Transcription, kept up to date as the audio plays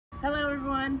Hello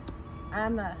everyone,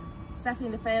 I'm Stephanie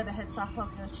DeFeo, the head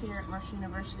softball coach here at Mercer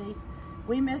University.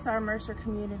 We miss our Mercer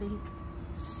community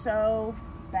so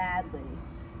badly.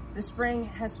 The spring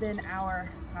has been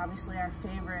obviously our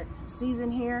favorite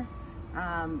season here,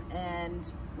 and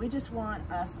we just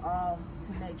want us all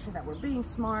to make sure that we're being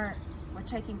smart, we're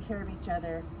taking care of each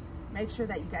other, make sure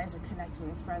that you guys are connecting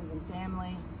with friends and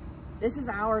family. This is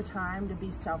our time to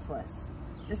be selfless.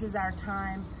 This is our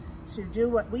time to do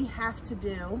what we have to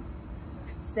do.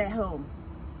 Stay home,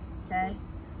 okay?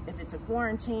 If it's a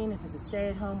quarantine, if it's a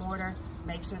stay-at-home order,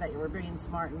 make sure that you're being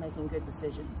smart and making good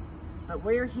decisions. But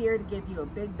we're here to give you a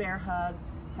big bear hug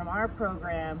from our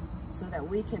program so that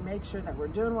we can make sure that we're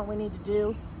doing what we need to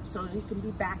do so we can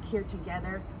be back here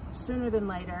together sooner than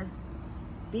later.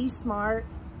 Be smart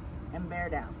and bear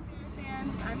down.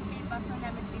 Fans, I'm Kate Buckland.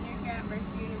 I'm a senior here at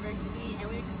Mercer University, and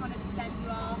we just wanted to send you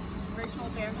all virtual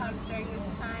bear hugs during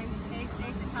this time. Stay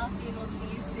safe and healthy, and we'll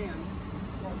see you soon.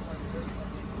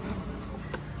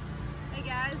 Hey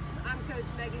guys, I'm Coach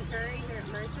Megan Curry here at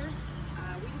Mercer.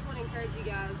 We just want to encourage you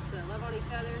guys to love on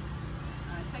each other,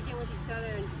 check in with each other,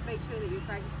 and just make sure that you're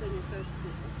practicing your social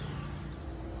distancing.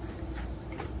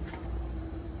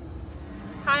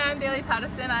 Hi, I'm Bailey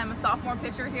Patterson. I'm a sophomore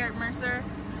pitcher here at Mercer.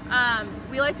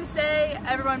 We like to say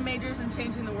everyone majors in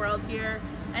changing the world here,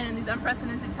 and in these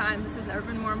unprecedented times, this has never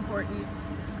been more important.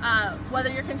 Whether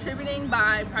you're contributing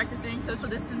by practicing social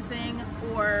distancing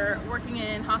or working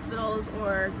in hospitals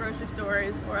or grocery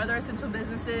stores or other essential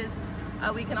businesses,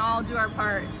 we can all do our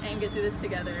part and get through this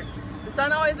together. The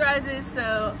sun always rises,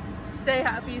 so stay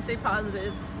happy, stay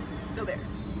positive. Go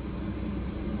Bears.